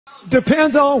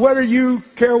Depends on whether you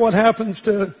care what happens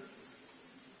to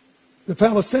the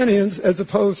Palestinians as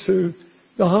opposed to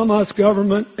the Hamas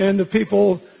government and the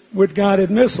people with guided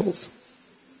missiles.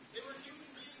 They were human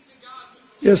beings in Gaza.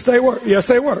 Yes, they were. Yes,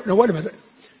 they were. No, wait a minute.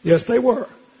 Yes, they were.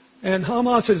 And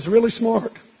Hamas is really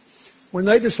smart. When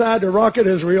they decide to rocket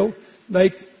Israel,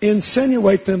 they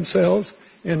insinuate themselves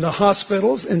in the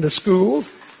hospitals, in the schools,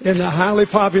 in the highly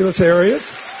populous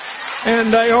areas,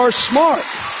 and they are smart.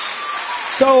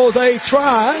 So they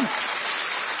try.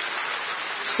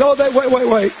 So they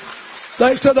wait.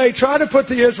 So they try to put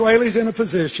the Israelis in a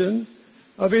position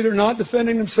of either not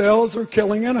defending themselves or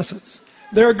killing innocents.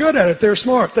 They're good at it. They're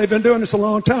smart. They've been doing this a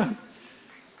long time.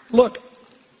 Look,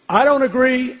 I don't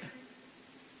agree.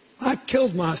 I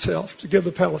killed myself to give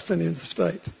the Palestinians a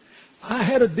state. I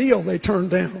had a deal they turned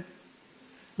down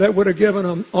that would have given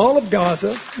them all of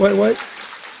Gaza,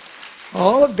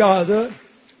 all of Gaza,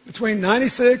 between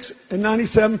 96 and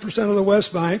 97% of the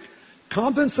West Bank,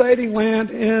 compensating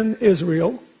land in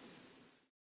Israel.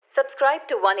 Subscribe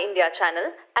to Oneindia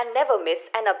channel and never miss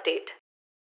an update.